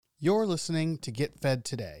You're listening to Get Fed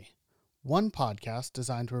Today, one podcast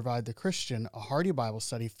designed to provide the Christian a hearty Bible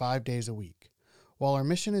study 5 days a week. While our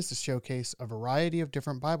mission is to showcase a variety of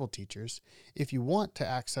different Bible teachers, if you want to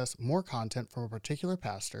access more content from a particular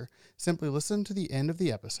pastor, simply listen to the end of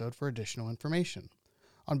the episode for additional information.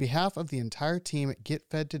 On behalf of the entire team at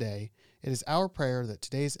Get Fed Today, it is our prayer that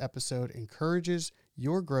today's episode encourages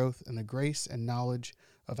your growth in the grace and knowledge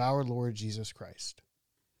of our Lord Jesus Christ.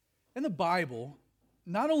 In the Bible,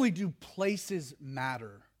 not only do places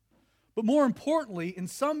matter, but more importantly, in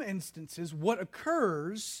some instances, what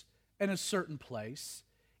occurs in a certain place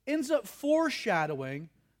ends up foreshadowing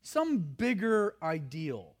some bigger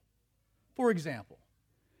ideal. For example,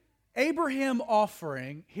 Abraham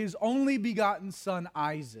offering his only begotten son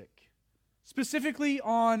Isaac, specifically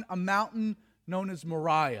on a mountain known as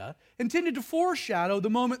Moriah, intended to foreshadow the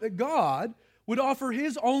moment that God would offer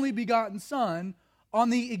his only begotten son on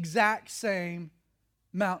the exact same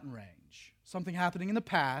mountain range. Something happening in the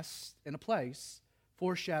past, in a place,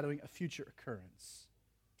 foreshadowing a future occurrence.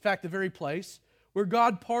 In fact, the very place where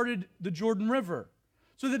God parted the Jordan River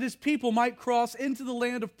so that his people might cross into the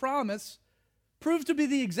land of promise proved to be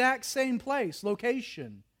the exact same place,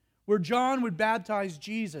 location, where John would baptize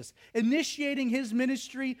Jesus, initiating his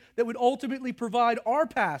ministry that would ultimately provide our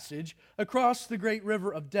passage across the great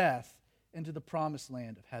river of death into the promised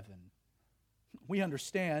land of heaven. We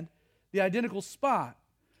understand the identical spot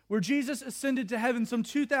where Jesus ascended to heaven some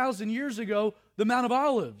 2,000 years ago, the Mount of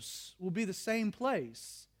Olives, will be the same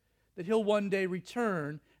place that he'll one day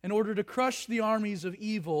return in order to crush the armies of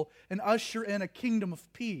evil and usher in a kingdom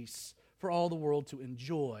of peace for all the world to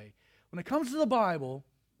enjoy. When it comes to the Bible,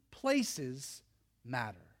 places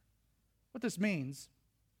matter. What this means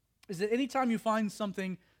is that anytime you find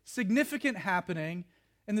something significant happening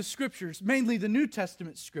in the Scriptures, mainly the New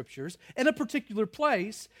Testament Scriptures, in a particular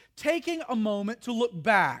place, taking a moment to look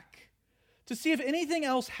back, to see if anything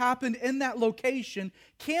else happened in that location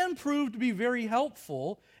can prove to be very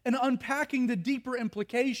helpful in unpacking the deeper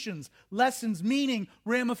implications, lessons, meaning,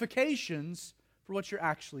 ramifications for what you're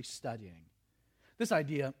actually studying. This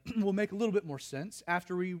idea will make a little bit more sense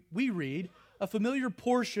after we read a familiar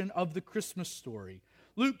portion of the Christmas story.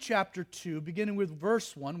 Luke chapter 2, beginning with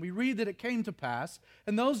verse 1, we read that it came to pass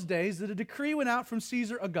in those days that a decree went out from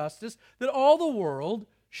Caesar Augustus that all the world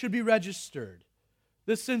should be registered.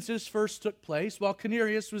 This census first took place while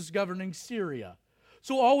Quirinius was governing Syria.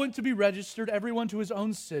 So all went to be registered, everyone to his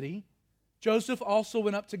own city. Joseph also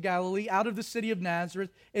went up to Galilee, out of the city of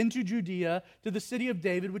Nazareth, into Judea, to the city of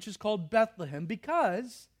David, which is called Bethlehem,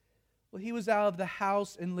 because, he was out of the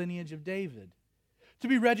house and lineage of David, to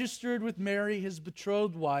be registered with Mary, his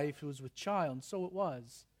betrothed wife, who was with child. And so it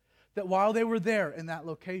was that while they were there in that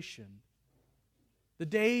location, the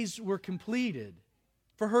days were completed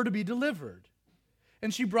for her to be delivered.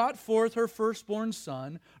 And she brought forth her firstborn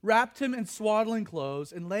son, wrapped him in swaddling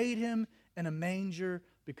clothes, and laid him in a manger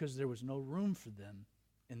because there was no room for them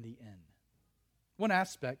in the inn. One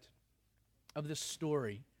aspect of this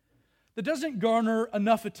story that doesn't garner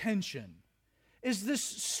enough attention is this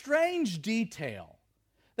strange detail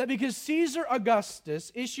that because Caesar Augustus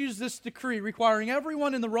issues this decree requiring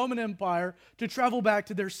everyone in the Roman Empire to travel back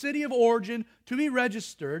to their city of origin to be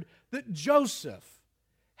registered, that Joseph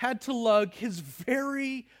had to lug his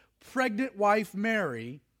very pregnant wife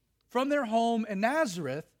Mary from their home in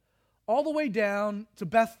Nazareth all the way down to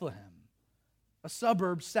Bethlehem, a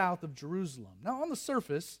suburb south of Jerusalem. Now, on the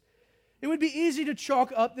surface, it would be easy to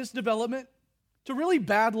chalk up this development to really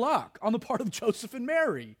bad luck on the part of Joseph and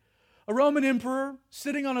Mary. A Roman emperor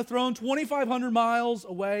sitting on a throne 2,500 miles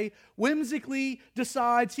away whimsically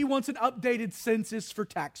decides he wants an updated census for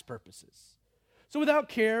tax purposes. So without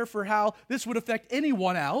care for how this would affect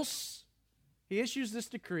anyone else, he issues this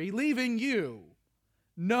decree, leaving you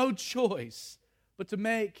no choice but to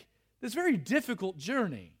make this very difficult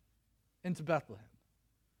journey into Bethlehem.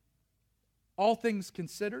 All things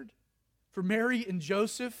considered, for Mary and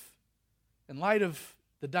Joseph, in light of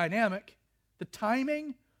the dynamic, the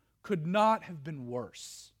timing could not have been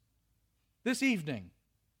worse. This evening,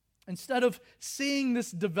 instead of seeing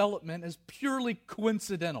this development as purely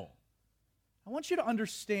coincidental, I want you to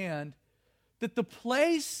understand that the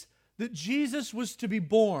place that Jesus was to be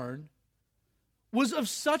born was of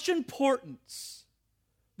such importance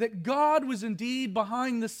that God was indeed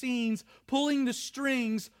behind the scenes pulling the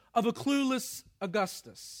strings of a clueless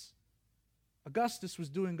Augustus. Augustus was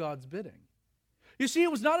doing God's bidding. You see,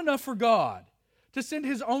 it was not enough for God to send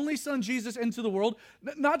his only son Jesus into the world,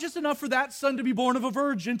 not just enough for that son to be born of a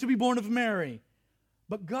virgin, to be born of Mary,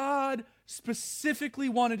 but God specifically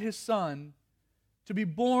wanted his son to be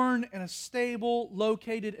born in a stable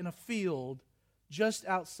located in a field just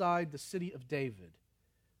outside the city of David,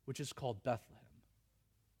 which is called Bethlehem.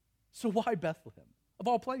 So why Bethlehem, of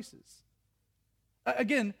all places?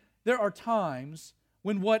 Again, there are times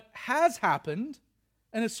when what has happened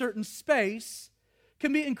in a certain space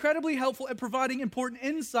can be incredibly helpful at providing important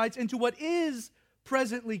insights into what is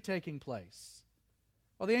presently taking place.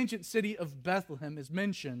 While the ancient city of Bethlehem is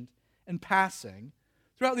mentioned in passing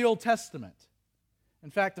throughout the Old Testament.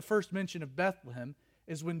 In fact, the first mention of Bethlehem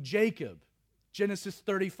is when Jacob, Genesis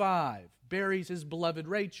 35, buries his beloved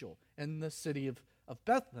Rachel in the city of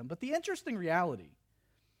Bethlehem. But the interesting reality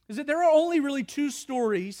is that there are only really two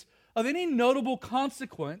stories of any notable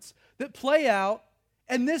consequence that play out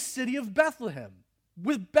in this city of Bethlehem,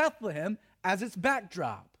 with Bethlehem as its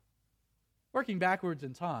backdrop. Working backwards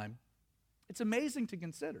in time, it's amazing to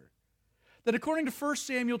consider that according to 1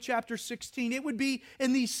 Samuel chapter 16, it would be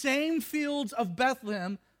in these same fields of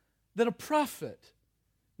Bethlehem that a prophet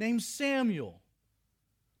named Samuel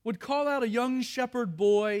would call out a young shepherd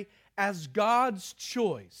boy as God's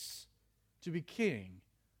choice to be king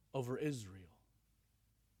over Israel,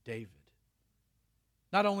 David.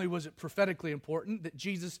 Not only was it prophetically important that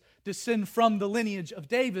Jesus descend from the lineage of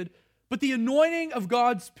David, but the anointing of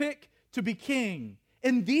God's pick to be king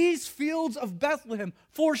in these fields of Bethlehem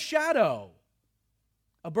foreshadow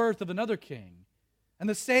a birth of another king. And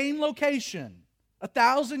the same location,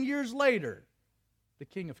 1,000 years later, the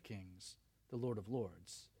King of Kings, the Lord of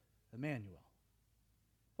Lords, Emmanuel.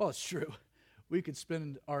 Well, it's true. We could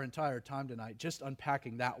spend our entire time tonight just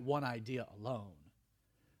unpacking that one idea alone.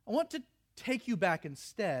 I want to take you back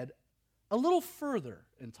instead a little further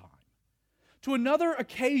in time to another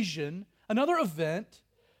occasion, another event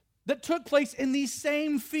that took place in these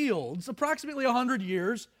same fields approximately 100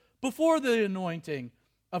 years before the anointing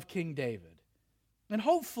of King David. And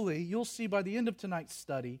hopefully you'll see by the end of tonight's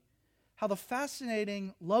study how the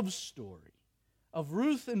fascinating love story of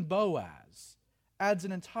Ruth and Boaz adds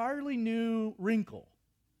an entirely new wrinkle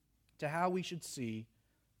to how we should see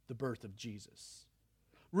the birth of Jesus.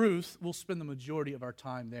 Ruth, we'll spend the majority of our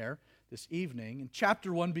time there this evening. In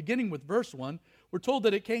chapter 1, beginning with verse 1, we're told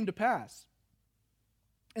that it came to pass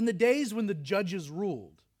in the days when the judges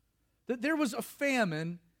ruled that there was a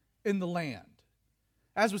famine in the land.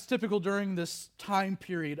 As was typical during this time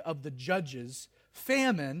period of the judges,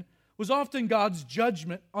 famine was often God's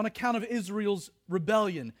judgment on account of Israel's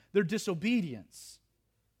rebellion, their disobedience.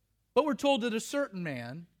 But we're told that a certain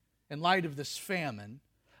man, in light of this famine,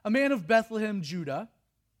 a man of Bethlehem, Judah,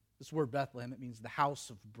 this word Bethlehem, it means the house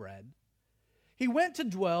of bread, he went to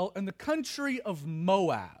dwell in the country of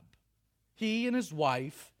Moab, he and his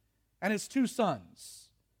wife and his 2 sons.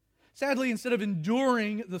 Sadly, instead of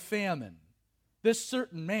enduring the famine, this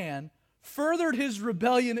certain man furthered his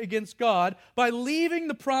rebellion against God by leaving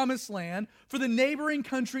the promised land for the neighboring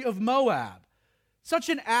country of Moab. Such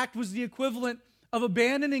an act was the equivalent of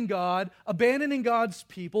abandoning God, abandoning God's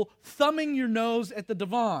people, thumbing your nose at the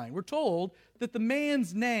divine. We're told that the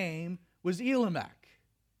man's name was Elimelech.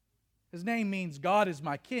 His name means God is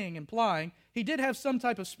my king, implying he did have some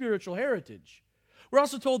type of spiritual heritage. We're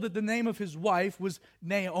also told that the name of his wife was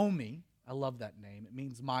Naomi. I love that name. It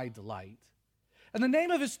means my delight. And the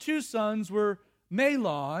name of his 2 sons were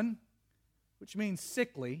Mahlon, which means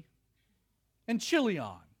sickly, and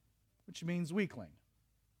Chilion, which means weakling.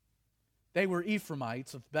 They were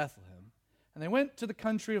Ephraimites of Bethlehem, and they went to the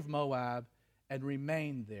country of Moab and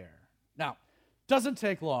remained there. Now, it doesn't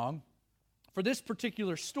take long for this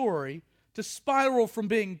particular story to spiral from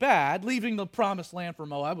being bad, leaving the promised land for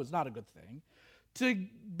Moab was not a good thing, to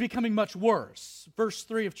becoming much worse. Verse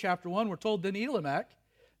 3 of chapter 1, we're told, then Elimelech,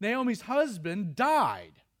 Naomi's husband,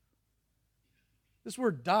 died. This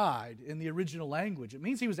word died in the original language, it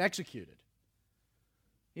means he was executed.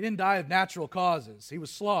 He didn't die of natural causes. He was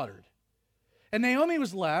slaughtered. And Naomi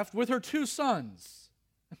was left with her 2 sons.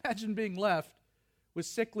 Imagine being left with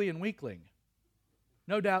sickly and weakling.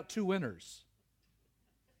 No doubt 2 winners.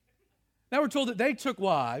 Now we're told that they took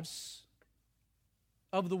wives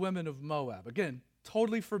of the women of Moab. Again,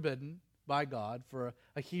 totally forbidden by God for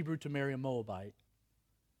a Hebrew to marry a Moabite.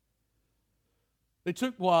 They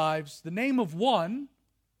took wives. The name of one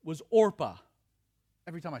was Orpah.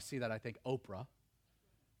 Every time I see that, I think Oprah.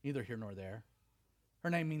 Neither here nor there. Her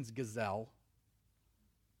name means gazelle.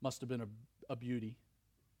 Must have been a beauty.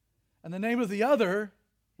 And the name of the other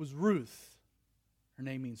was Ruth. Her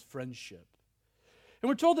name means friendship. And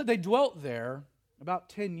we're told that they dwelt there about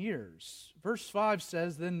 10 years. Verse 5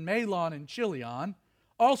 says, then Mahlon and Chilion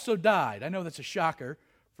also died. I know that's a shocker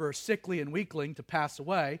for a sickly and weakling to pass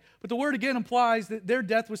away, but the word again implies that their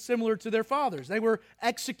death was similar to their father's. They were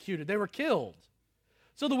executed. They were killed.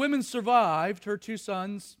 So the women survived, her 2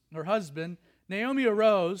 sons, her husband, Naomi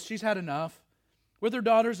arose, she's had enough, with her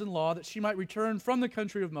daughters-in-law, that she might return from the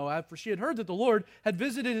country of Moab, for she had heard that the Lord had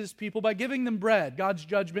visited his people by giving them bread. God's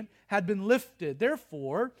judgment had been lifted.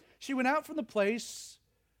 Therefore, she went out from the place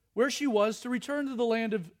where she was to return to the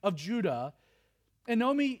land of Judah. And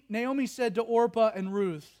Naomi said to Orpah and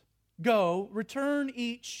Ruth, "Go, return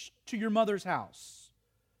each to your mother's house.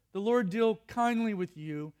 The Lord deal kindly with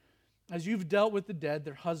you, as you've dealt with the dead,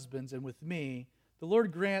 their husbands, and with me. The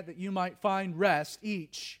Lord grant that you might find rest,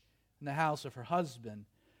 each in the house of her husband."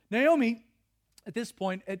 Naomi, at this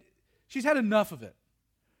point, she's had enough of it.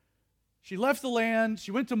 She left the land.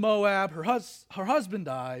 She went to Moab. Her husband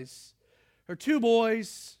dies. Her two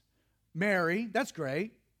boys marry. That's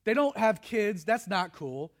great. They don't have kids. That's not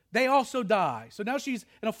cool. They also die. So now she's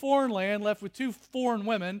in a foreign land, left with two foreign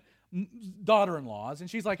women, daughter-in-laws, and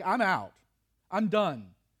she's like, I'm out. I'm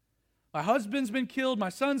done. My husband's been killed. My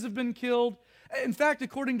sons have been killed. In fact,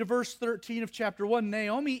 according to verse 13 of chapter 1,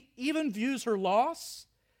 Naomi even views her loss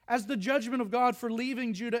as the judgment of God for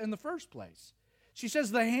leaving Judah in the first place. She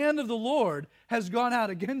says, the hand of the Lord has gone out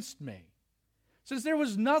against me. Since there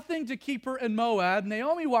was nothing to keep her in Moab,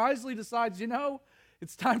 Naomi wisely decides,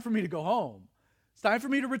 it's time for me to go home. It's time for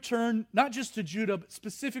me to return, not just to Judah, but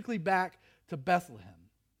specifically back to Bethlehem.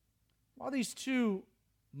 While these two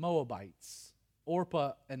Moabites,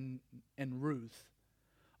 Orpah and Ruth,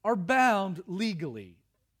 are bound legally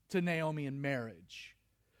to Naomi in marriage,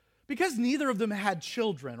 because neither of them had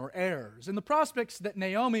children or heirs, and the prospects that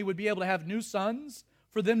Naomi would be able to have new sons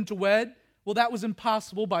for them to wed, well, that was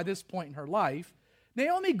impossible by this point in her life.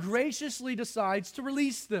 Naomi graciously decides to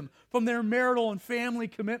release them from their marital and family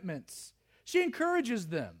commitments. She encourages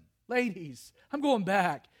them, ladies, I'm going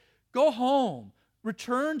back. Go home.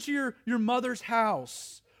 Return to your mother's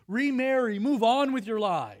house. Remarry. Move on with your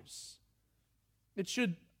lives. It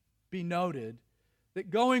should be noted that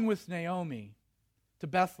going with Naomi to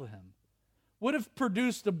Bethlehem would have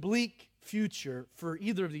produced a bleak future for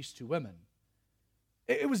either of these two women.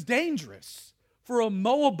 It was dangerous for a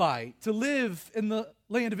Moabite to live in the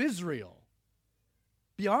land of Israel.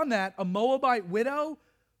 Beyond that, a Moabite widow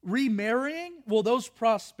remarrying, well, those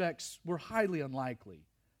prospects were highly unlikely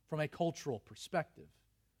from a cultural perspective.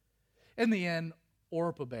 In the end,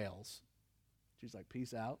 Orpah bails. She's like,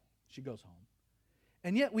 peace out. She goes home.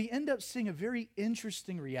 And yet we end up seeing a very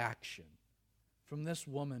interesting reaction from this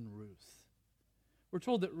woman, Ruth. We're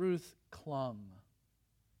told that Ruth clung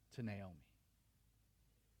to Naomi.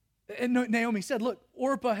 And Naomi said, look,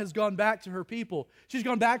 Orpah has gone back to her people. She's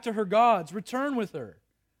gone back to her gods. Return with her.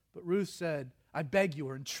 But Ruth said, I beg you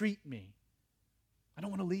or entreat me. I don't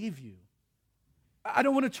want to leave you. I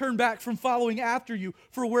don't want to turn back from following after you.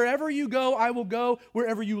 For wherever you go, I will go.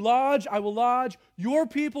 Wherever you lodge, I will lodge. Your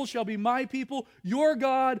people shall be my people. Your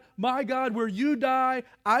God, my God. Where you die,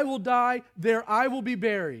 I will die. There I will be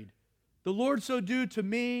buried. The Lord so do to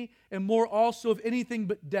me, and more also, if anything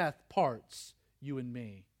but death parts you and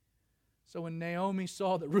me. So when Naomi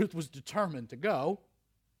saw that Ruth was determined to go,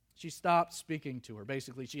 she stopped speaking to her.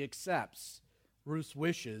 Basically, she accepts Ruth's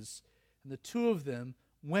wishes, and the two of them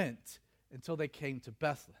went until they came to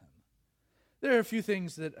Bethlehem. There are a few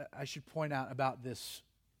things that I should point out about this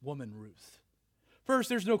woman, Ruth. First,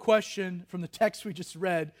 there's no question from the text we just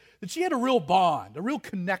read that she had a real bond, a real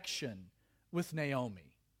connection with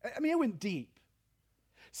Naomi. I mean, it went deep.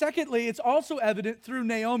 Secondly, it's also evident through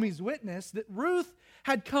Naomi's witness that Ruth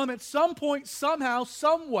had come at some point, somehow,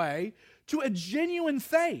 some way, to a genuine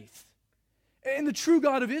faith in the true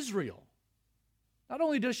God of Israel. Not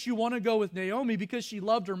only does she want to go with Naomi because she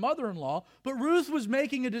loved her mother-in-law, but Ruth was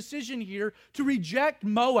making a decision here to reject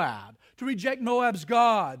Moab, to reject Moab's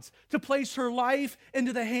gods, to place her life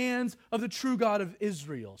into the hands of the true God of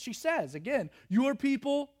Israel. She says, again, your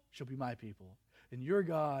people shall be my people, and your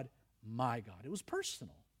God, my God. It was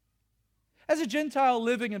personal. As a Gentile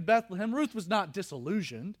living in Bethlehem, Ruth was not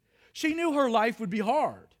disillusioned. She knew her life would be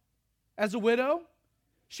hard. As a widow,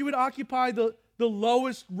 she would occupy the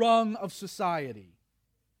lowest rung of society.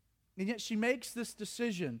 And yet she makes this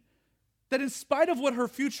decision that in spite of what her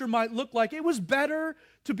future might look like, it was better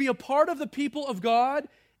to be a part of the people of God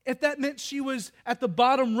if that meant she was at the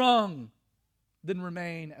bottom rung than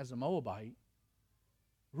remain as a Moabite.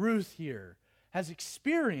 Ruth here has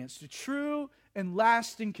experienced a true and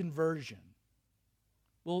lasting conversion.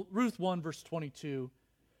 Well, Ruth 1, verse 22,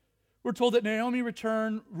 we're told that Naomi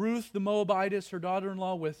returned Ruth the Moabitess, her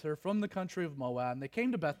daughter-in-law, with her from the country of Moab, and they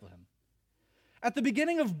came to Bethlehem. At the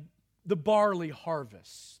beginning of the barley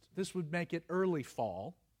harvest, this would make it early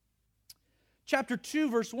fall, chapter 2,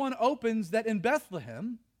 verse 1 opens that in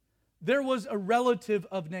Bethlehem there was a relative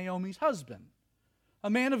of Naomi's husband, a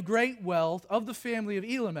man of great wealth of the family of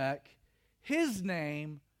Elimelech. His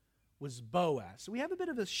name was Boaz. So we have a bit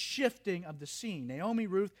of a shifting of the scene. Naomi,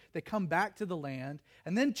 Ruth, they come back to the land.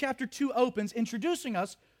 And then chapter 2 opens, introducing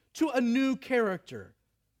us to a new character.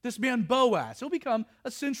 This man Boaz. He'll become a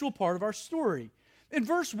central part of our story. In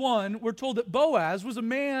verse 1, we're told that Boaz was a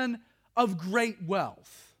man of great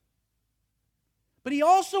wealth. But he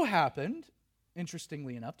also happened,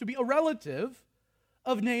 interestingly enough, to be a relative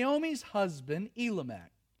of Naomi's husband,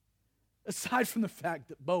 Elimelech. Aside from the fact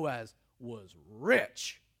that Boaz was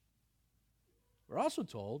rich, we're also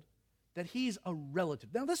told that he's a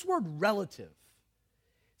relative. Now, this word relative,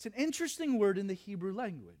 it's an interesting word in the Hebrew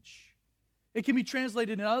language. It can be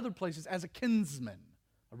translated in other places as a kinsman,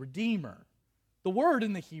 a redeemer. The word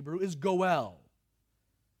in the Hebrew is goel.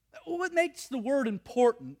 What makes the word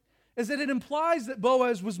important is that it implies that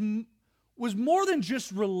Boaz was more than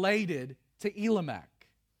just related to Elimelech.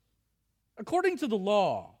 According to the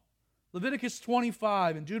law, Leviticus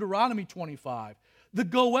 25 and Deuteronomy 25, the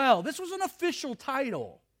goel, this was an official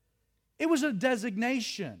title. It was a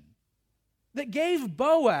designation that gave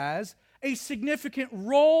Boaz a significant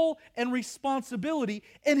role and responsibility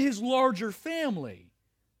in his larger family.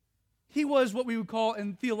 He was what we would call,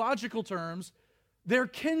 in theological terms, their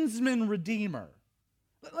kinsman redeemer.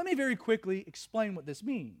 Let me very quickly explain what this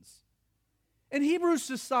means. In Hebrew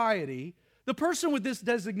society, the person with this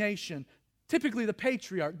designation, typically the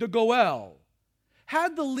patriarch, the goel,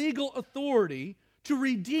 had the legal authority to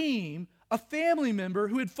redeem a family member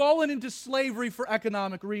who had fallen into slavery for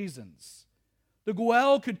economic reasons. The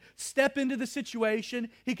goel could step into the situation.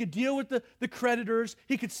 He could deal with the creditors.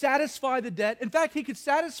 He could satisfy the debt. In fact, he could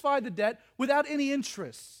satisfy the debt without any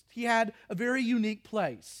interest. He had a very unique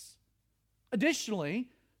place. Additionally,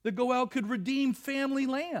 the goel could redeem family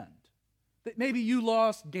land that maybe you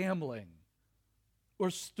lost gambling or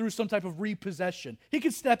through some type of repossession. He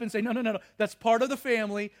could step and say, no, that's part of the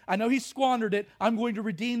family. I know he squandered it. I'm going to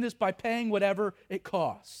redeem this by paying whatever it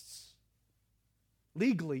costs.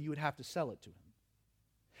 Legally, you would have to sell it to him.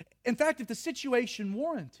 In fact, if the situation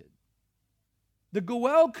warranted, the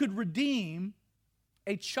goel could redeem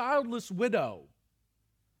a childless widow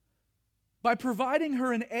by providing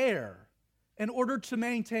her an heir in order to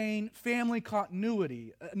maintain family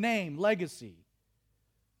continuity, name, legacy.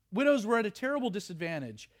 Widows were at a terrible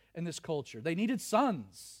disadvantage in this culture. They needed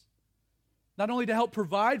sons, not only to help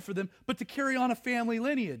provide for them, but to carry on a family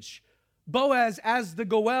lineage. Boaz, as the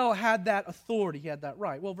goel, had that authority. He had that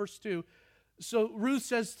right. Well, verse 2, so Ruth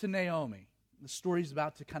says to Naomi, the story's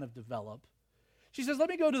about to kind of develop. She says, let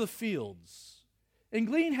me go to the fields and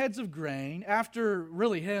glean heads of grain after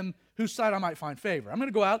really him whose side I might find favor. I'm going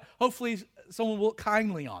to go out. Hopefully someone will look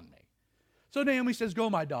kindly on me. So Naomi says,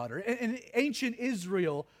 go, my daughter. In ancient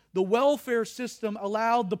Israel, the welfare system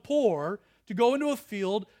allowed the poor to go into a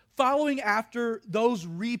field following after those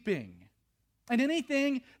reaping. And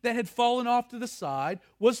anything that had fallen off to the side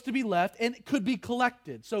was to be left and could be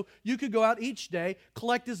collected. So you could go out each day,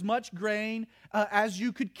 collect as much grain as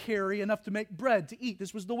you could carry, enough to make bread to eat.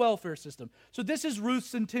 This was the welfare system. So this is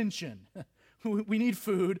Ruth's intention. We need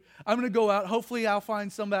food. I'm going to go out. Hopefully I'll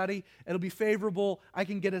find somebody. It'll be favorable. I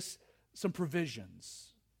can get us some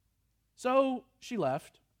provisions. So she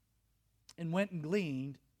left and went and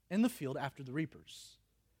gleaned in the field after the reapers.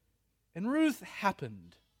 And Ruth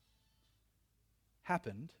happened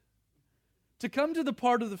to come to the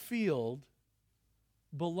part of the field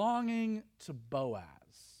belonging to Boaz,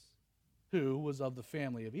 who was of the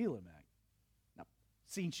family of Elimelech. Now,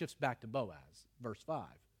 scene shifts back to Boaz, verse 5.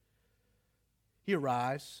 He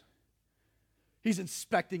arrives. He's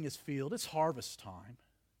inspecting his field. It's harvest time.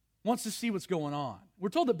 Wants to see what's going on. We're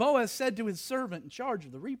told that Boaz said to his servant in charge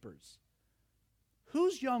of the reapers,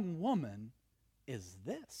 whose young woman is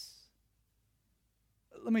this?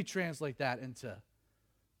 Let me translate that into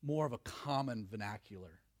more of a common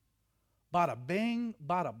vernacular. Bada bing,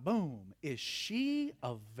 bada boom. Is she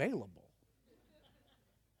available?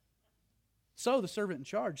 So the servant in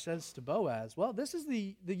charge says to Boaz, well, this is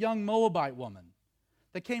the young Moabite woman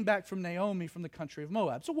that came back from Naomi from the country of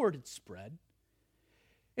Moab. So word had spread.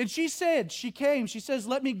 And she says,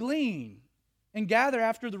 let me glean and gather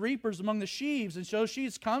after the reapers among the sheaves. And so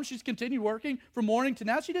she's come, she's continued working from morning to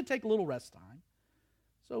now. She did take a little rest time.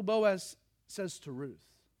 So Boaz says to Ruth,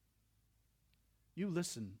 you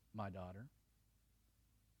listen, my daughter.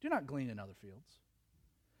 Do not glean in other fields,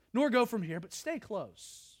 nor go from here, but stay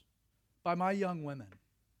close by my young women,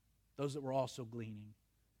 those that were also gleaning.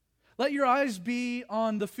 Let your eyes be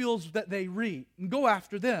on the fields that they reap, and go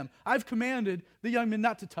after them. I've commanded the young men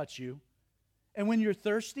not to touch you. And when you're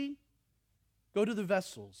thirsty, go to the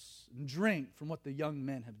vessels and drink from what the young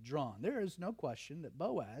men have drawn. There is no question that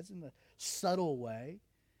Boaz, in the subtle way,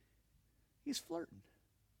 He's flirting.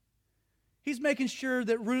 He's making sure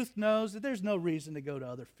that Ruth knows that there's no reason to go to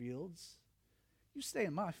other fields. You stay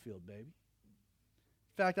in my field, baby.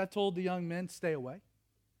 In fact, I told the young men, stay away.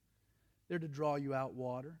 They're to draw you out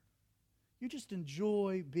water. You just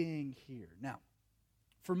enjoy being here. Now,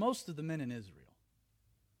 for most of the men in Israel,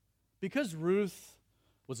 because Ruth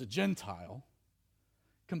was a Gentile,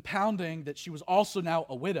 compounding that she was also now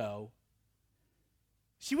a widow,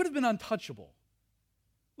 she would have been untouchable.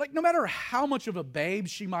 Like, no matter how much of a babe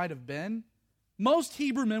she might have been, most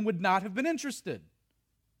Hebrew men would not have been interested.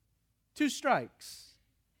 2 strikes.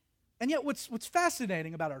 And yet what's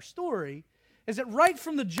fascinating about our story is that right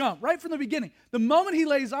from the jump, right from the beginning, the moment he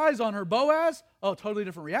lays eyes on her, Boaz, oh, totally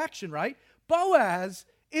different reaction, right? Boaz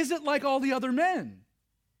isn't like all the other men.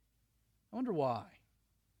 I wonder why.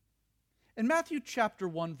 In Matthew chapter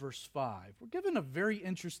 1, verse 5, we're given a very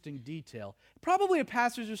interesting detail. Probably a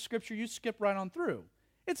passage of Scripture you skip right on through.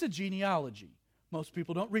 It's a genealogy. Most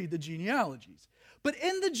people don't read the genealogies. But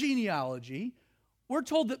in the genealogy, we're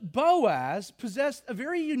told that Boaz possessed a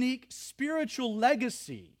very unique spiritual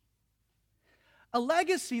legacy. A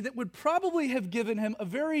legacy that would probably have given him a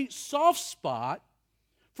very soft spot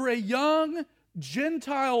for a young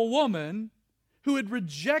Gentile woman who had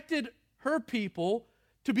rejected her people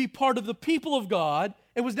to be part of the people of God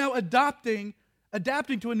and was now adapting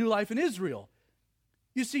to a new life in Israel.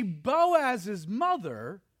 You see, Boaz's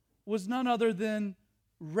mother was none other than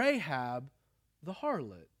Rahab the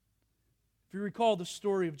harlot. If you recall the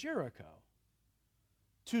story of Jericho,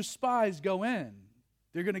 2 spies go in.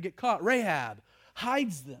 They're going to get caught. Rahab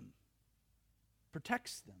hides them,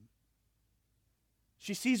 protects them.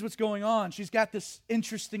 She sees what's going on. She's got this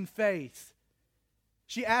interesting faith.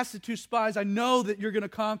 She asks the 2 spies, I know that you're going to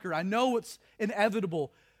conquer. I know what's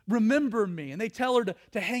inevitable. Remember me. And they tell her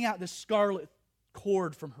to hang out this scarlet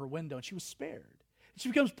cord from her window, and she was spared. She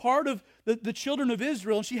becomes part of the children of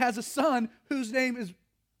Israel, and she has a son whose name is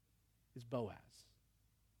Boaz.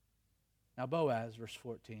 Now Boaz, verse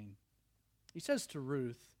 14, he says to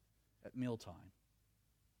Ruth at mealtime,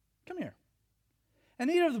 come here and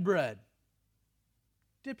eat of the bread.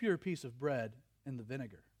 Dip your piece of bread in the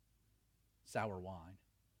vinegar, sour wine.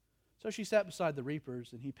 So she sat beside the reapers,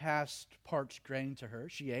 and he passed parched grain to her.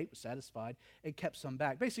 She ate, was satisfied, and kept some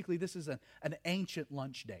back. Basically, this is an ancient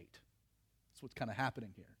lunch date. That's what's kind of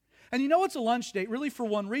happening here. And you know it's a lunch date really for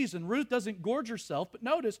one reason. Ruth doesn't gorge herself, but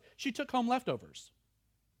notice she took home leftovers.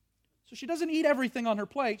 So she doesn't eat everything on her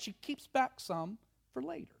plate. She keeps back some for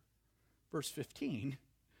later. Verse 15,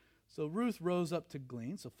 so Ruth rose up to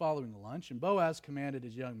glean, so following the lunch, and Boaz commanded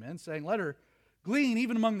his young men, saying, let her glean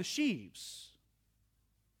even among the sheaves,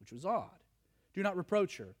 which was odd. Do not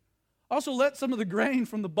reproach her. Also let some of the grain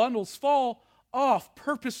from the bundles fall off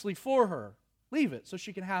purposely for her. Leave it so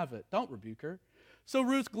she can have it. Don't rebuke her. So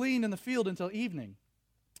Ruth gleaned in the field until evening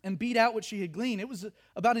and beat out what she had gleaned. It was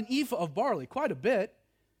about an ephah of barley, quite a bit.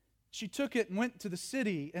 She took it and went to the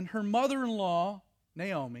city, and her mother-in-law,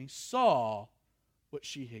 Naomi, saw what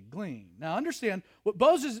she had gleaned. Now understand what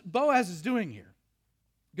Boaz is doing here.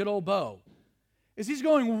 Good old Bo. Is he's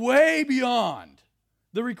going way beyond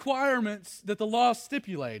the requirements that the law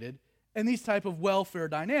stipulated and these type of welfare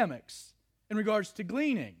dynamics in regards to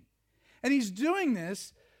gleaning. And he's doing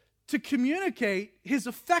this to communicate his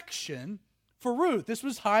affection for Ruth. This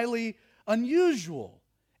was highly unusual.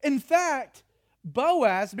 In fact,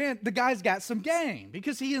 Boaz, man, the guy's got some game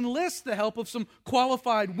because he enlists the help of some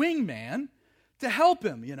qualified wingman to help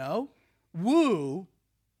him, woo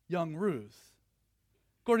young Ruth.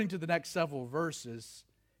 According to the next several verses,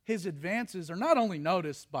 his advances are not only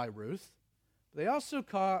noticed by Ruth, they also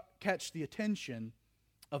catch the attention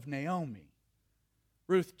of Naomi.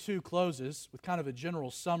 Ruth 2 closes with kind of a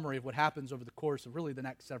general summary of what happens over the course of really the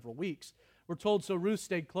next several weeks. We're told, so Ruth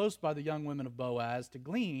stayed close by the young women of Boaz to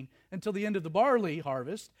glean until the end of the barley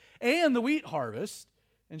harvest and the wheat harvest,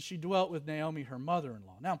 and she dwelt with Naomi, her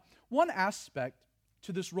mother-in-law. Now, one aspect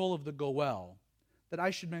to this role of the Goel that I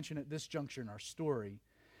should mention at this juncture in our story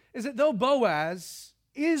is that though Boaz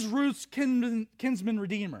is Ruth's kinsman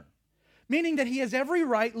redeemer, meaning that he has every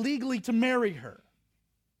right legally to marry her,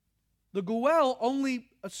 the Goel only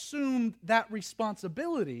assumed that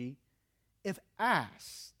responsibility if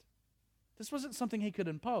asked. This wasn't something he could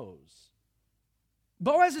impose.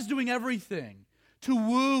 Boaz is doing everything to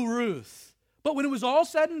woo Ruth. But when it was all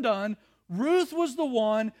said and done, Ruth was the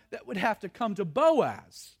one that would have to come to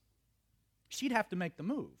Boaz. She'd have to make the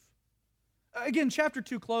move. Again, chapter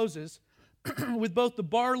 2 closes with both the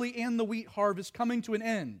barley and the wheat harvest coming to an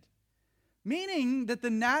end, meaning that the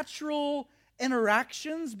natural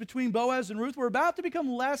interactions between Boaz and Ruth were about to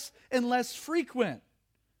become less and less frequent.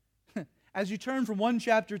 as you turn from one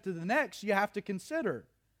chapter to the next, you have to consider.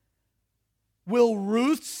 Will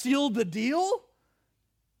Ruth seal the deal?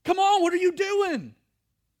 Come on, what are you doing?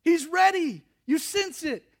 He's ready. You sense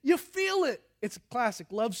it. You feel it. It's a classic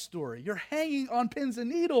love story. You're hanging on pins and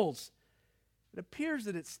needles. It appears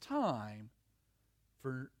that it's time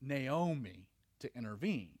for Naomi to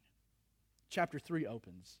intervene. Chapter 3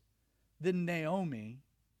 opens. Then Naomi,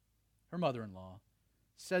 her mother-in-law,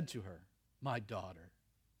 said to her, "My daughter,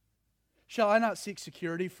 shall I not seek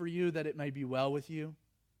security for you that it may be well with you?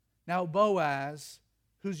 Now Boaz,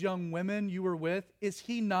 whose young women you were with, is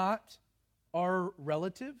he not our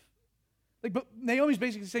relative?" But Naomi's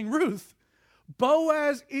basically saying, Ruth,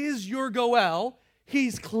 Boaz is your Goel.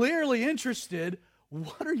 He's clearly interested.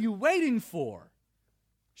 What are you waiting for?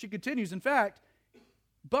 She continues, in fact,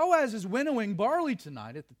 Boaz is winnowing barley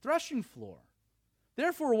tonight at the threshing floor.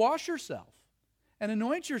 Therefore wash yourself and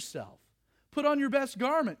anoint yourself. Put on your best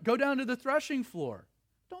garment. Go down to the threshing floor.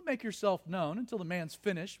 Don't make yourself known until the man's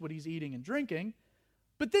finished what he's eating and drinking.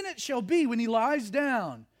 But then it shall be when he lies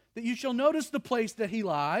down that you shall notice the place that he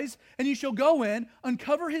lies, and you shall go in,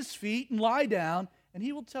 uncover his feet, and lie down, and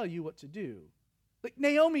he will tell you what to do. Like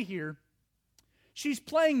Naomi here, she's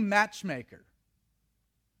playing matchmaker.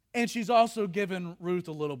 And she's also given Ruth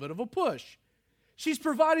a little bit of a push. She's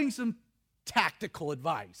providing some tactical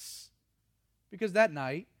advice. Because that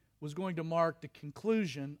night was going to mark the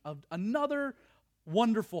conclusion of another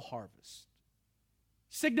wonderful harvest,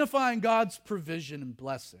 signifying God's provision and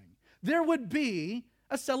blessing. There would be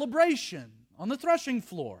a celebration on the threshing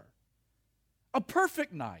floor, a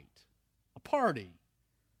perfect night, a party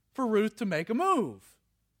for Ruth to make a move.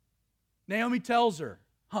 Naomi tells her,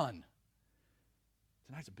 "Hun,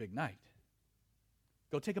 tonight's a big night.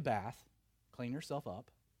 Go take a bath, clean yourself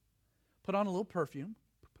up, put on a little perfume,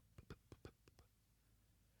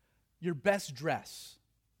 your best dress,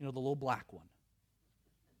 the little black one.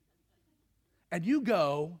 And you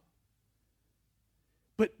go,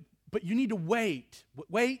 but you need to wait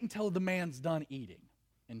until the man's done eating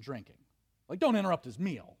and drinking. Like, don't interrupt his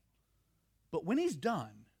meal. But when he's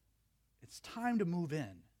done, it's time to move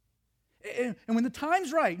in. And when the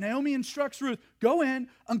time's right, Naomi instructs Ruth, go in,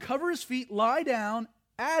 uncover his feet, lie down,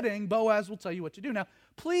 adding, Boaz will tell you what to do. Now,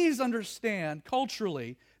 please understand,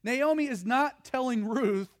 culturally, Naomi is not telling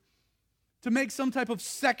Ruth to make some type of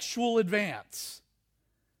sexual advance.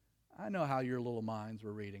 I know how your little minds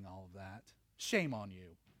were reading all of that. Shame on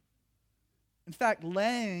you. In fact,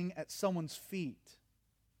 laying at someone's feet,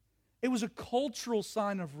 it was a cultural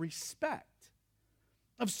sign of respect,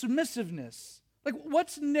 of submissiveness. Like,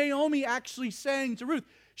 what's Naomi actually saying to Ruth?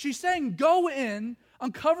 She's saying, go in,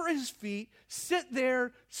 uncover his feet, sit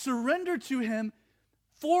there, surrender to him,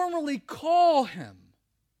 formally call him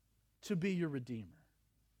to be your Redeemer.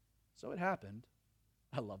 So it happened.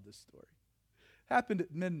 I love this story. It happened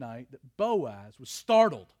at midnight that Boaz was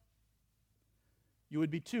startled. You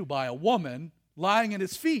would be too, by a woman lying at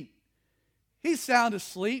his feet. He's sound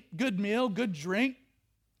asleep, good meal, good drink.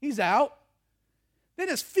 He's out. Then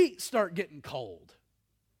his feet start getting cold.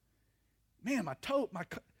 Man, my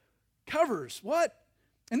covers, what?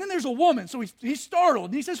 And then there's a woman, so he's startled,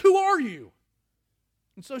 and he says, who are you?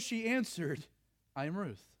 And so she answered, I am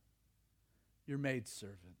Ruth, your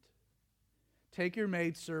maidservant. Take your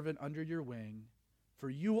maidservant under your wing, for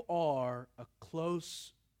you are a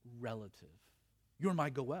close relative. You're my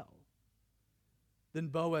Goel. Then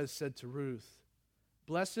Boaz said to Ruth,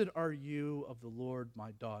 blessed are you of the Lord,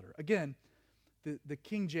 my daughter. Again, the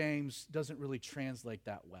King James doesn't really translate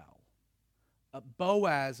that well.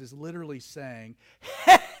 Boaz is literally saying,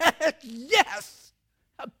 heck yes,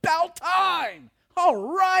 about time.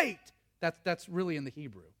 All right. That's really in the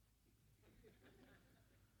Hebrew.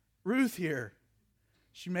 Ruth here,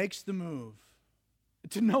 she makes the move.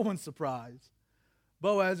 To no one's surprise,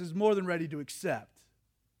 Boaz is more than ready to accept.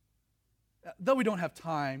 Though we don't have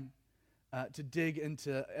time to dig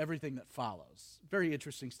into everything that follows. Very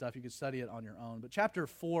interesting stuff. You can study it on your own. But chapter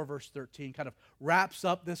 4, verse 13 kind of wraps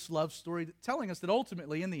up this love story, telling us that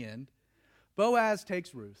ultimately, in the end, Boaz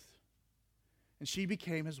takes Ruth, and she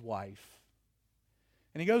became his wife.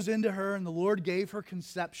 And he goes into her, and the Lord gave her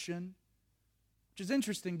conception, which is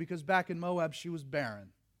interesting because back in Moab, she was barren.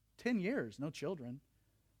 10 years, no children.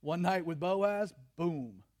 One night with Boaz,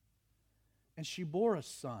 boom. And she bore a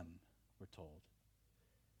son, we're told.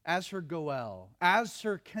 As her Goel, as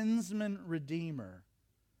her kinsman redeemer,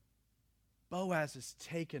 Boaz has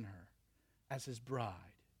taken her as his bride.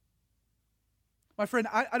 My friend,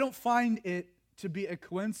 I don't find it to be a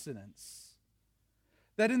coincidence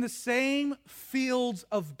that in the same fields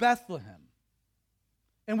of Bethlehem,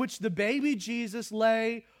 in which the baby Jesus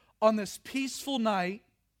lay on this peaceful night,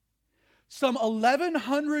 some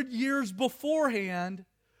 1,100 years beforehand,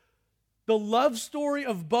 the love story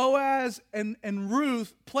of Boaz and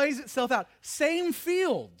Ruth plays itself out. Same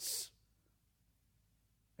fields.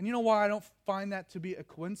 And you know why I don't find that to be a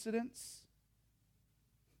coincidence?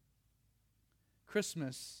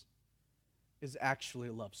 Christmas is actually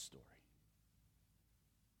a love story.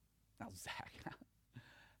 Now, Zach,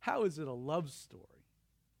 how is it a love story?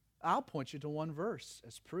 I'll point you to one verse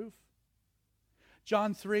as proof.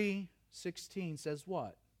 John 3:16 says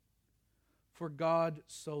what? For God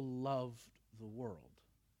so loved the world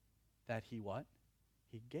that He what?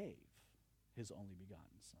 He gave His only begotten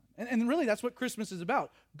Son. And really that's what Christmas is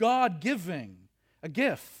about. God giving a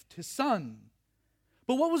gift, His Son.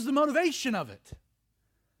 But what was the motivation of it?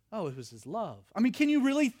 Oh, it was His love. I mean, can you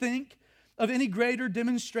really think of any greater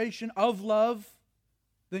demonstration of love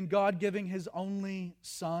than God giving His only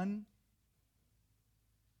Son?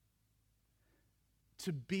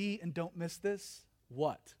 To be, and don't miss this,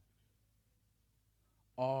 what?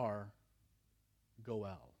 Our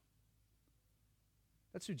Goel.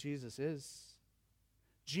 That's who Jesus is.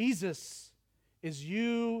 Jesus is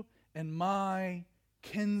you and my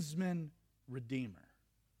kinsman redeemer.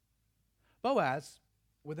 Boaz,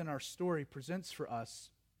 within our story, presents for us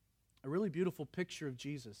a really beautiful picture of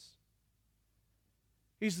Jesus.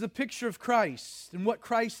 He's the picture of Christ and what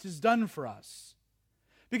Christ has done for us.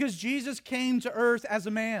 Because Jesus came to earth as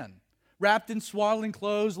a man, wrapped in swaddling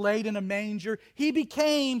clothes, laid in a manger. He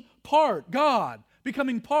became part, God,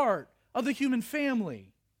 becoming part of the human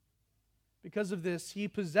family. Because of this, He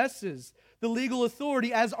possesses the legal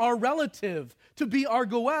authority as our relative, to be our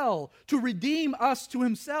Goel, to redeem us to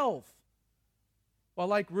Himself. While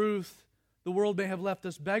like Ruth, the world may have left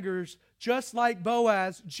us beggars, just like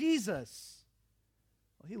Boaz, Jesus,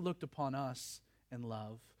 well, He looked upon us in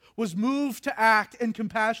love, was moved to act in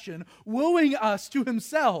compassion, wooing us to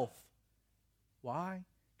Himself. Why?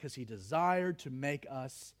 Because He desired to make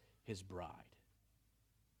us His bride.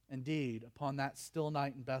 Indeed, upon that still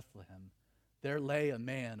night in Bethlehem, there lay a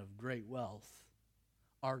man of great wealth,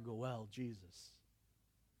 our Goel, Jesus.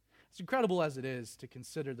 As incredible as it is to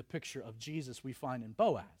consider the picture of Jesus we find in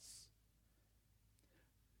Boaz,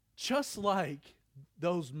 just like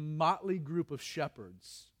those motley group of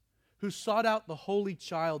shepherds who sought out the holy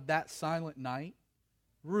child that silent night,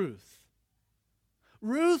 Ruth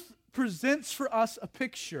presents for us a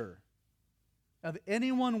picture of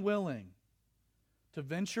anyone willing to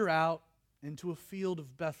venture out into a field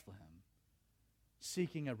of Bethlehem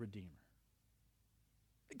seeking a redeemer.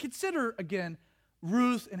 Consider again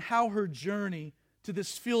Ruth and how her journey to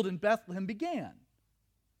this field in Bethlehem began.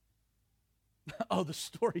 Oh, the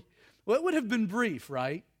story. Well, it would have been brief,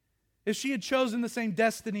 right? If she had chosen the same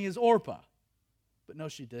destiny as Orpah. But no,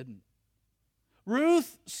 she didn't.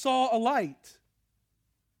 Ruth saw a light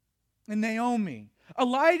in Naomi. A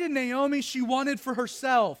light in Naomi she wanted for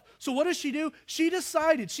herself. So what does she do? She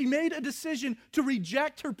made a decision to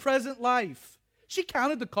reject her present life. She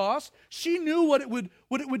counted the cost. She knew what it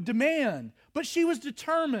would demand. But she was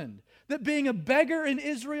determined that being a beggar in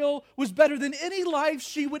Israel was better than any life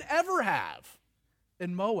she would ever have.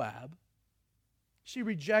 In Moab, she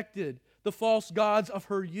rejected the false gods of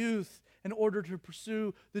her youth in order to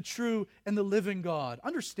pursue the true and the living God.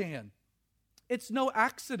 Understand, it's no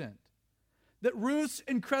accident that Ruth's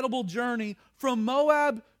incredible journey from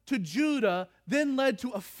Moab to Judah then led to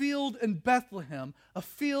a field in Bethlehem, a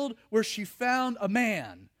field where she found a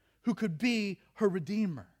man who could be her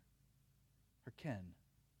redeemer, her kin.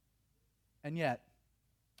 And yet,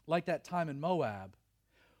 like that time in Moab,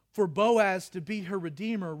 for Boaz to be her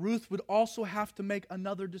redeemer, Ruth would also have to make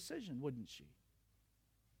another decision, wouldn't she?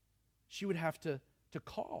 She would have to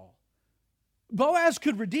call. Boaz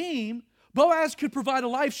could redeem. Boaz could provide a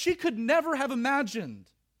life she could never have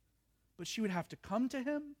imagined. But she would have to come to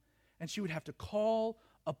him, and she would have to call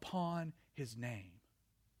upon his name.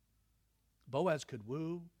 Boaz could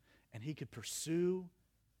woo, and he could pursue,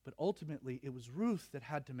 but ultimately it was Ruth that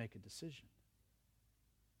had to make a decision.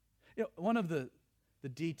 You know, one of the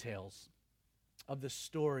details of this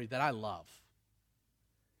story that I love,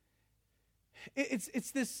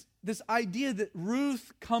 it's this idea that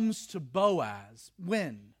Ruth comes to Boaz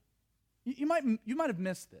when? You might have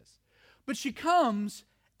missed this, but she comes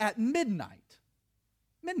at midnight.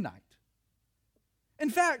 Midnight. In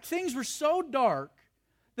fact, things were so dark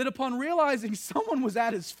that upon realizing someone was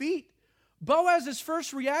at his feet, Boaz's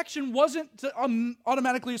first reaction wasn't to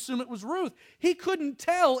automatically assume it was Ruth. He couldn't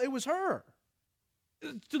tell it was her,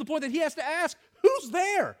 to the point that he has to ask, who's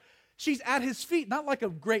there? She's at his feet, not like a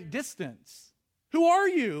great distance. Who are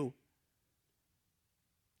you?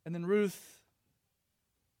 And then Ruth,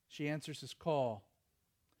 she answers his call.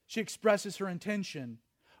 she expresses her intention.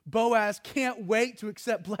 Boaz can't wait to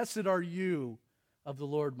accept, "Blessed are you of the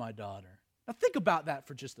Lord, my daughter." Now think about that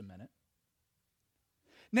for just a minute.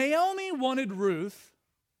 Naomi wanted Ruth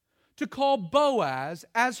to call Boaz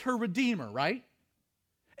as her redeemer, right?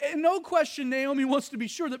 And no question, Naomi wants to be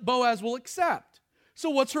sure that Boaz will accept. So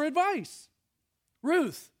what's her advice?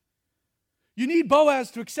 Ruth, you need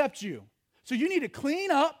Boaz to accept you. So you need to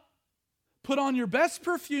clean up, put on your best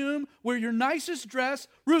perfume, wear your nicest dress.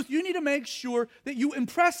 Ruth, you need to make sure that you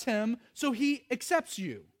impress him so he accepts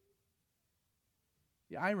you.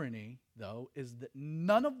 The irony, though, is that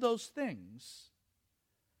none of those things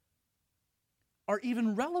are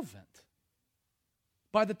even relevant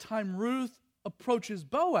by the time Ruth approaches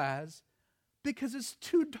Boaz, because it's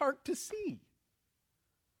too dark to see.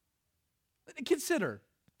 Consider,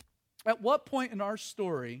 at what point in our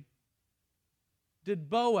story did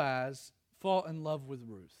Boaz fall in love with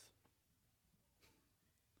Ruth?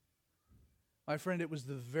 My friend, it was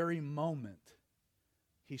the very moment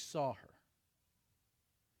he saw her.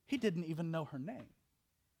 He didn't even know her name.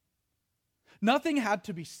 Nothing had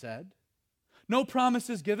to be said. No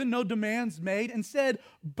promises given, no demands made. Instead,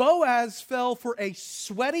 Boaz fell for a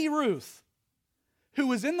sweaty Ruth who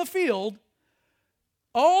was in the field,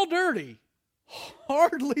 all dirty,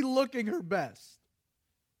 hardly looking her best.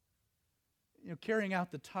 Carrying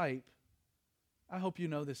out the type, I hope you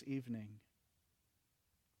know this evening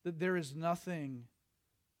that there is nothing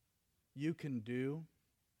you can do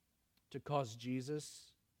to cause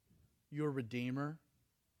Jesus, your Redeemer,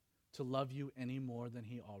 to love you any more than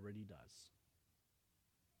he already does.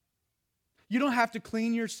 You don't have to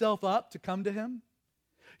clean yourself up to come to him.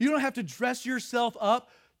 You don't have to dress yourself up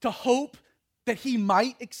to hope that he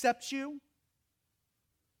might accept you.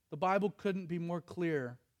 The Bible couldn't be more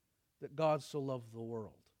clear that God so loved the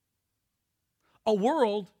world. A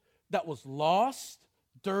world that was lost,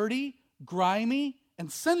 dirty, grimy,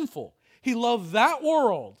 and sinful. He loved that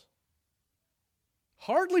world,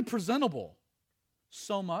 hardly presentable,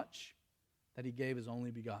 so much that he gave his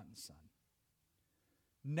only begotten Son.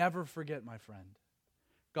 Never forget, my friend,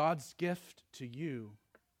 God's gift to you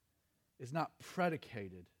is not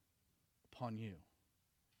predicated upon you.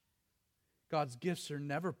 God's gifts are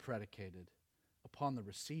never predicated upon the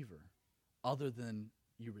receiver other than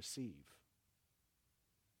you receive.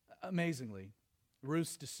 Amazingly,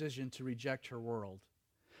 Ruth's decision to reject her world,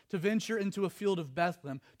 to venture into a field of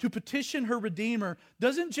Bethlehem, to petition her Redeemer,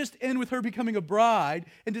 doesn't just end with her becoming a bride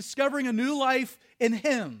and discovering a new life in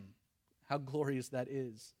him. How glorious that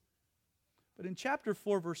is. But in chapter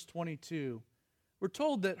 4, verse 22, we're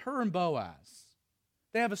told that her and Boaz,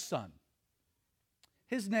 they have a son.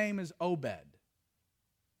 His name is Obed.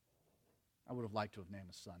 I would have liked to have named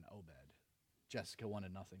a son Obed. Jessica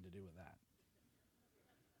wanted nothing to do with that.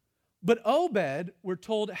 But Obed, we're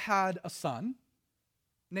told, had a son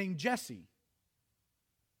named Jesse.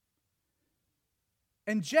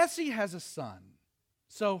 And Jesse has a son.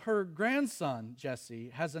 So her grandson, Jesse,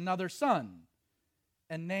 has another son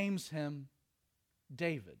and names him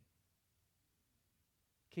David.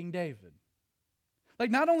 King David.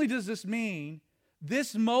 Not only does this mean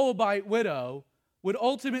this Moabite widow would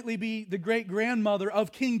ultimately be the great-grandmother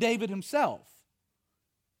of King David himself,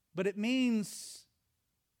 but it means,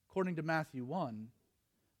 according to Matthew 1,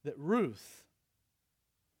 that Ruth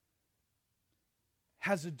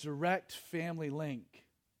has a direct family link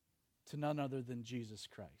to none other than Jesus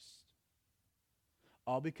Christ.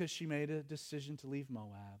 All because she made a decision to leave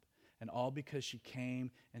Moab, and all because she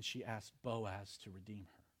came and she asked Boaz to redeem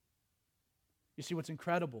her. You see, what's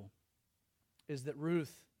incredible is that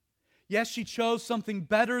Ruth, yes, she chose something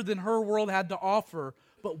better than her world had to offer,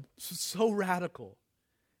 but so radical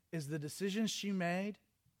is the decision she made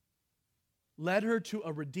led her to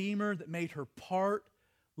a Redeemer that made her part,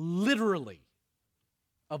 literally,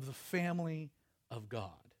 of the family of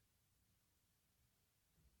God.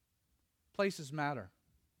 Places matter.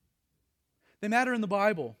 They matter in the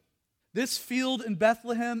Bible. This field in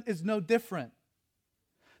Bethlehem is no different.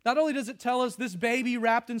 Not only does it tell us this baby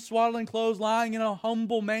wrapped in swaddling clothes, lying in a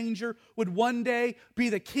humble manger, would one day be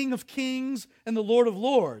the King of Kings and the Lord of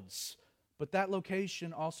Lords, but that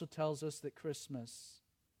location also tells us that Christmas,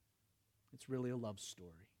 it's really a love story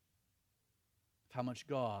of how much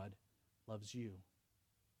God loves you.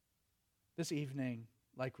 This evening,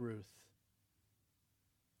 like Ruth,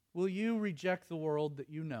 will you reject the world that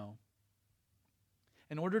you know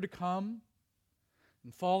in order to come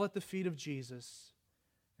and fall at the feet of Jesus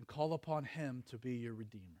and call upon him to be your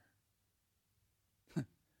Redeemer?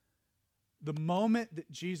 The moment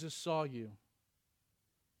that Jesus saw you,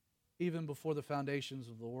 even before the foundations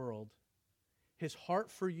of the world, his heart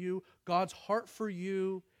for you, God's heart for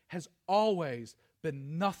you, has always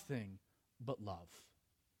been nothing but love.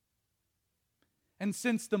 And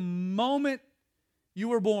since the moment you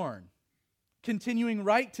were born, continuing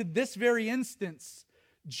right to this very instance,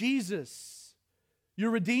 Jesus,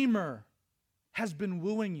 your Redeemer, has been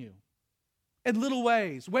wooing you in little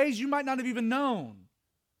ways you might not have even known.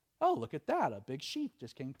 Oh, look at that. A big sheep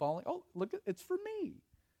just came falling. Oh, look, it's for me.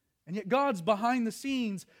 And yet God's behind the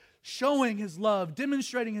scenes showing His love,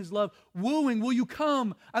 demonstrating His love, wooing. Will you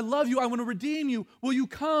come? I love you. I want to redeem you. Will you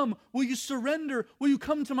come? Will you surrender? Will you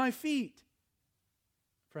come to my feet?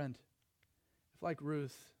 Friend, if like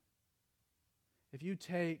Ruth, if you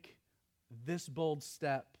take this bold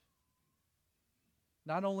step,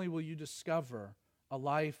 not only will you discover a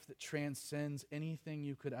life that transcends anything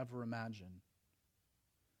you could ever imagine,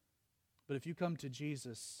 but if you come to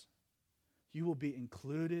Jesus, you will be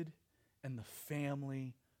included in the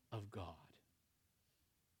family of God.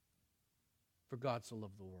 For God so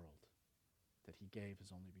loved the world that He gave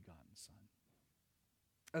His only begotten Son.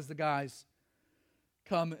 As the guys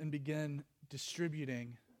come and begin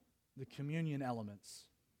distributing the communion elements,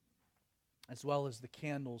 as well as the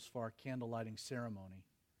candles for our candle lighting ceremony,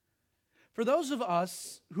 for those of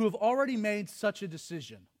us who have already made such a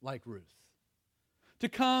decision, like Ruth, to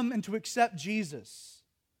come and to accept Jesus,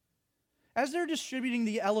 as they're distributing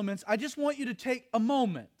the elements, I just want you to take a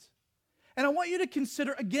moment, and I want you to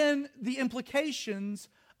consider again the implications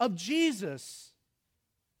of Jesus.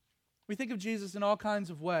 We think of Jesus in all kinds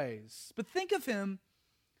of ways, but think of Him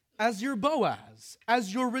as your Boaz,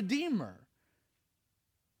 as your Redeemer.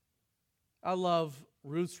 I love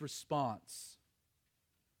Ruth's response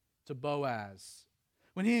to Boaz.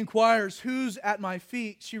 When he inquires, "Who's at my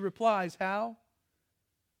feet?" she replies, how?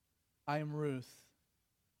 I am Ruth.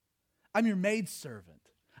 I'm your maidservant.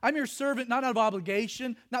 I'm your servant not out of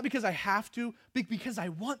obligation, not because I have to, but because I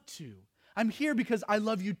want to. I'm here because I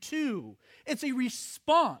love you too. It's a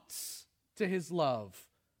response to His love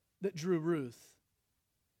that drew Ruth.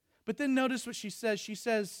 But then notice what she says. She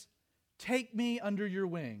says, "Take me under your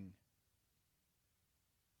wing,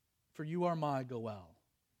 for you are my Goel."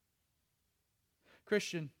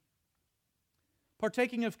 Christian,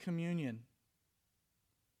 partaking of communion,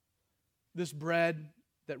 this bread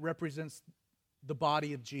that represents the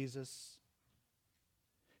body of Jesus,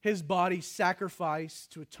 His body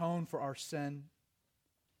sacrificed to atone for our sin,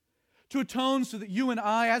 to atone so that you and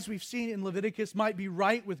I, as we've seen in Leviticus, might be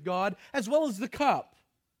right with God, as well as the cup.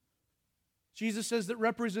 Jesus says that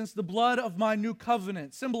represents the blood of my new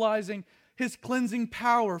covenant, symbolizing His cleansing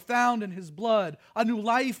power found in His blood, a new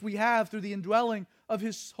life we have through the indwelling of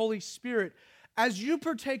His Holy Spirit. As you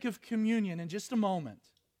partake of communion in just a moment,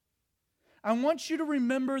 I want you to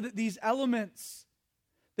remember that these elements,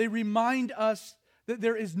 they remind us that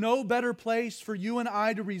there is no better place for you and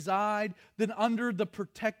I to reside than under the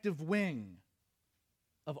protective wing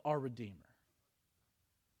of our Redeemer.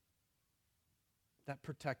 That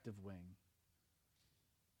protective wing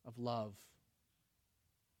of love.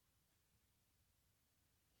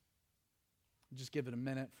 Just give it a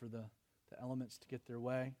minute for the elements to get their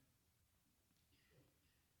way.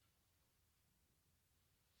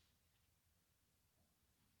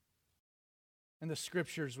 In the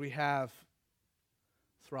Scriptures, we have,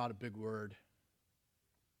 throw out a big word.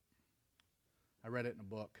 I read it in a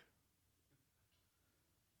book.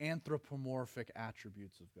 Anthropomorphic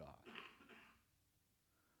attributes of God.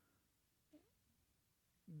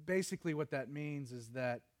 Basically, what that means is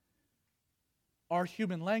that our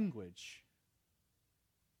human language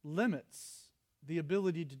limits the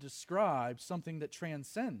ability to describe something that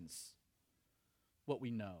transcends what we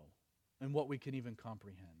know and what we can even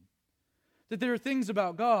comprehend. That there are things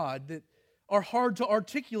about God that are hard to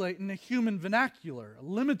articulate in a human vernacular, a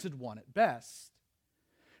limited one at best.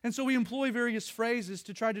 And so we employ various phrases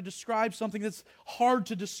to try to describe something that's hard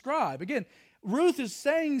to describe. Again, Ruth is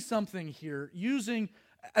saying something here using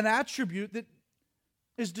an attribute that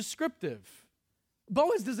is descriptive.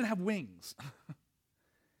 Boaz doesn't have wings.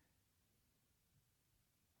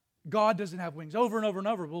 God doesn't have wings. Over and over and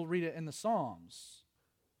over, we'll read it in the Psalms,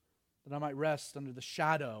 that I might rest under the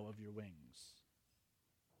shadow of your wings.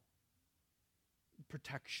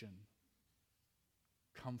 Protection,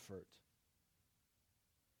 comfort.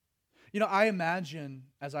 You know, I imagine,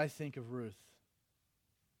 as I think of Ruth,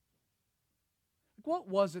 what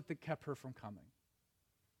was it that kept her from coming?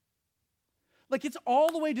 Like, it's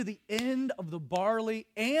all the way to the end of the barley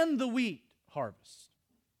and the wheat harvest.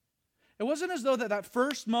 It wasn't as though that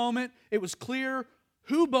first moment it was clear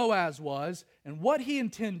who Boaz was and what he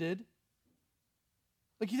intended.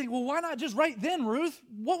 Like, you think, well, why not just right then, Ruth?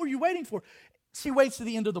 What were you waiting for? She waits to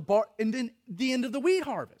the end of the bar and then the end of the wheat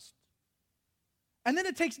harvest. And then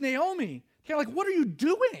it takes Naomi, kind of like, what are you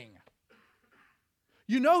doing?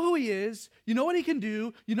 You know who he is. You know what he can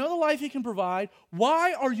do. You know the life he can provide.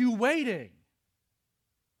 Why are you waiting?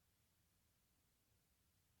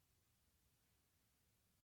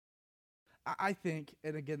 I think,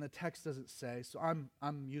 and again, the text doesn't say, so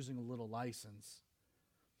I'm using a little license.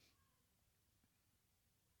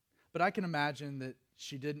 But I can imagine that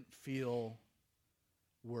she didn't feel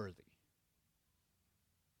worthy.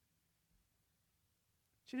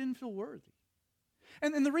 She didn't feel worthy.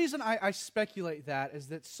 And the reason I speculate that is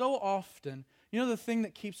that so often, you know the thing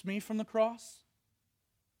that keeps me from the cross?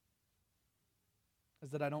 Is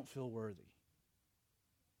that I don't feel worthy.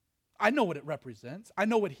 I know what it represents. I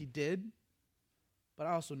know what he did. But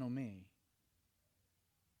I also know me.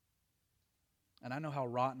 And I know how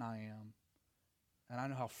rotten I am. And I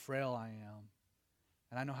know how frail I am.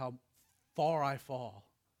 And I know how far I fall.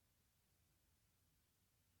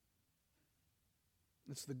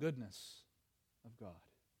 It's the goodness of God.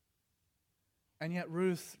 And yet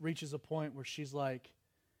Ruth reaches a point where she's like,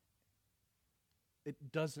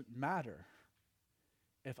 it doesn't matter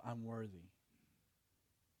if I'm worthy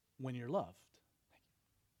when you're loved.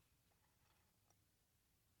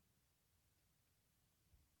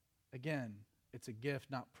 Again, it's a gift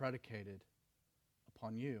not predicated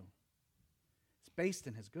upon you. It's based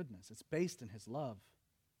in his goodness. It's based in his love.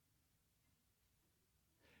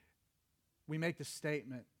 We make the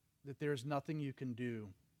statement that there is nothing you can do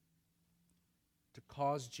to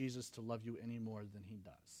cause Jesus to love you any more than he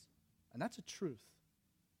does. And that's a truth.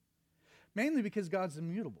 Mainly because God's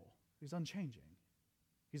immutable. He's unchanging.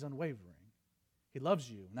 He's unwavering. He loves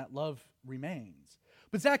you, and that love remains.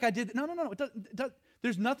 But Zach, I did... No.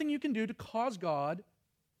 There's nothing you can do to cause God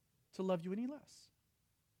to love you any less.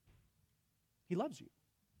 He loves you.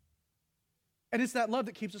 And it's that love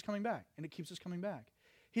that keeps us coming back, and it keeps us coming back.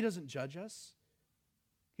 He doesn't judge us.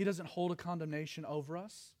 He doesn't hold a condemnation over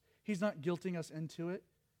us. He's not guilting us into it.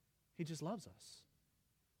 He just loves us.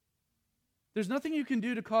 There's nothing you can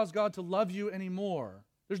do to cause God to love you anymore.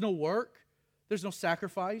 There's no work. There's no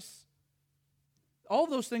sacrifice. All of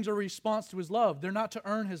those things are a response to his love. They're not to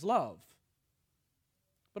earn his love.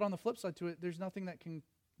 But on the flip side to it, there's nothing that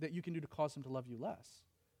you can do to cause him to love you less,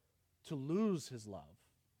 to lose his love.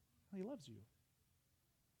 He loves you.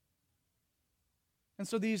 And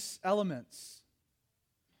so these elements,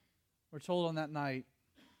 we're told on that night,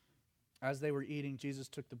 as they were eating, Jesus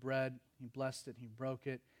took the bread, he blessed it, he broke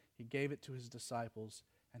it, he gave it to his disciples,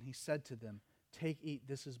 and he said to them, "Take, eat,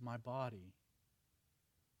 this is my body,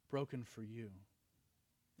 broken for you."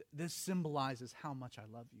 This symbolizes how much I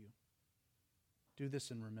love you. Do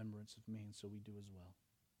this in remembrance of me, and so we do as well.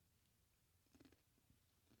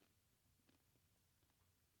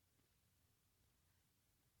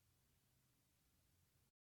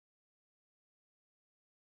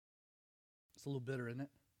 It's a little bitter, isn't it?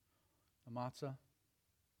 The matzah.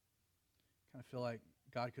 Kind of feel like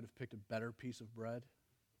God could have picked a better piece of bread.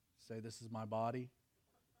 Say, this is my body.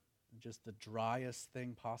 Just the driest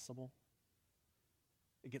thing possible.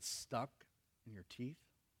 It gets stuck in your teeth.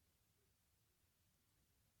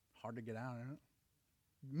 Hard to get out, isn't it?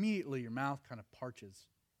 Immediately your mouth kind of parches,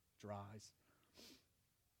 dries.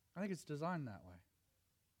 I think it's designed that way.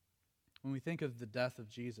 When we think of the death of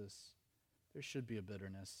Jesus, there should be a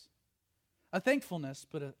bitterness. A thankfulness,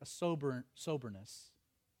 but a soberness.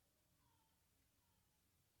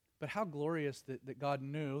 But how glorious that God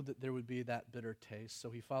knew that there would be that bitter taste,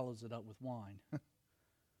 so he follows it up with wine.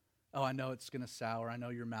 Oh, I know it's going to sour. I know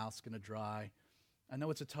your mouth's going to dry. I know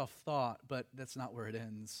it's a tough thought, but that's not where it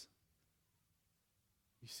ends.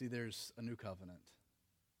 You see, there's a new covenant.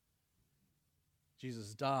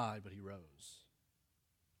 Jesus died, but he rose.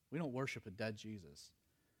 We don't worship a dead Jesus.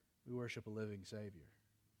 We worship a living Savior.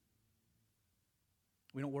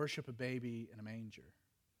 We don't worship a baby in a manger.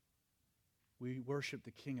 We worship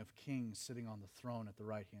the King of Kings sitting on the throne at the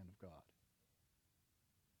right hand of God.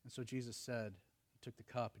 And so Jesus said, he took the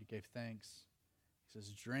cup and he gave thanks. He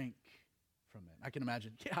says, drink from it. I can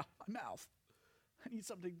imagine, yeah, my mouth. I need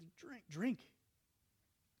something to drink. Drink.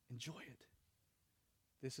 Enjoy it.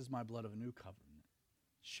 This is my blood of a new covenant,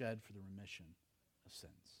 shed for the remission of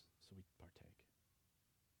sins. So we partake.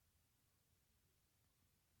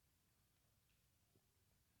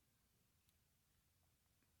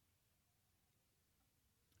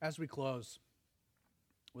 As we close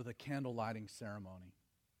with a candle lighting ceremony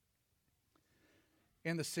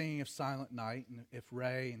and the singing of Silent Night, and if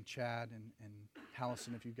Ray and Chad and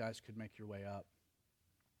Allison, if you guys could make your way up,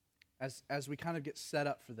 as we kind of get set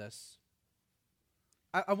up for this,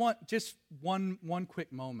 I want just one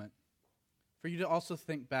quick moment for you to also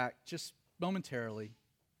think back, just momentarily,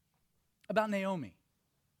 about Naomi.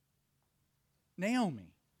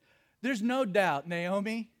 Naomi. There's no doubt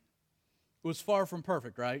Naomi was far from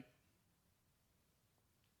perfect, right?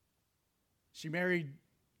 She married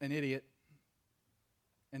an idiot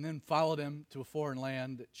and then followed him to a foreign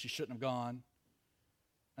land that she shouldn't have gone.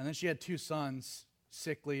 And then she had 2 sons,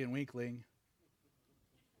 sickly and weakling.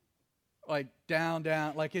 Like down,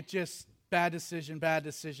 like it just, bad decision,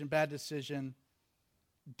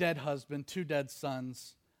 dead husband, 2 dead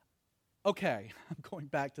sons. Okay, I'm going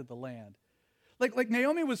back to the land. Like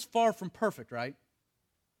Naomi was far from perfect, right?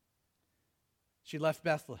 She left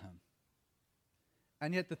Bethlehem.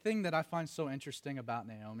 And yet the thing that I find so interesting about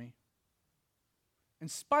Naomi, in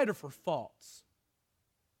spite of her faults,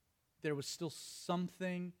 there was still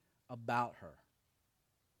something about her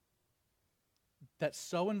that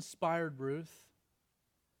so inspired Ruth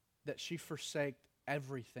that she forsaked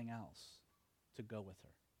everything else to go with her.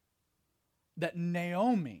 That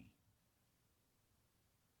Naomi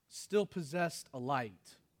still possessed a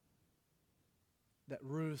light that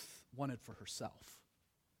Ruth wanted for herself.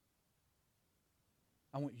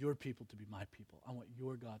 I want your people to be my people. I want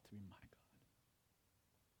your God to be my God.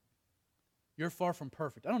 You're far from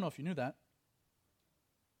perfect. I don't know if you knew that.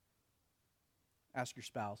 Ask your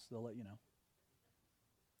spouse, they'll let you know.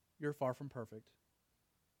 You're far from perfect.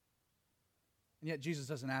 And yet Jesus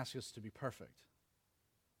doesn't ask us to be perfect.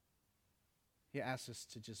 He asks us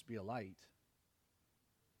to just be a light.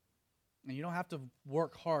 And you don't have to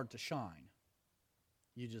work hard to shine.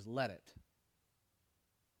 You just let it.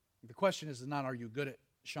 The question is not, are you good at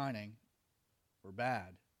shining or bad?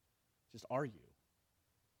 Just, are you?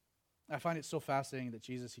 I find it so fascinating that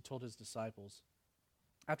Jesus, he told his disciples,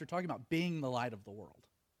 after talking about being the light of the world,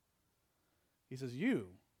 he says, you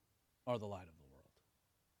are the light of the world.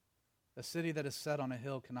 A city that is set on a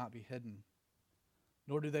hill cannot be hidden,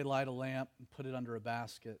 nor do they light a lamp and put it under a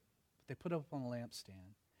basket, but they put it up on a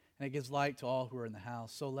lampstand, and it gives light to all who are in the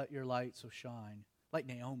house. So let your light so shine, like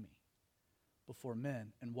Naomi, before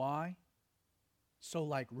men. And why? So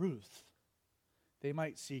like Ruth, they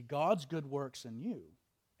might see God's good works in you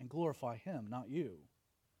and glorify him, not you.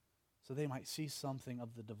 So they might see something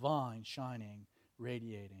of the divine shining,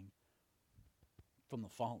 radiating from the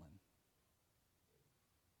fallen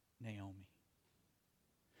Naomi.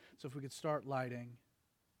 So if we could start lighting.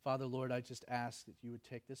 Father, Lord, I just ask that you would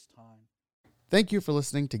take this time. Thank you for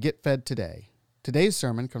listening to Get Fed Today. Today's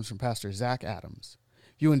sermon comes from Pastor Zach Adams.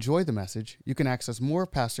 If you enjoyed the message, you can access more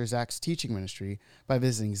of Pastor Zach's teaching ministry by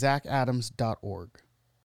visiting zachadams.org.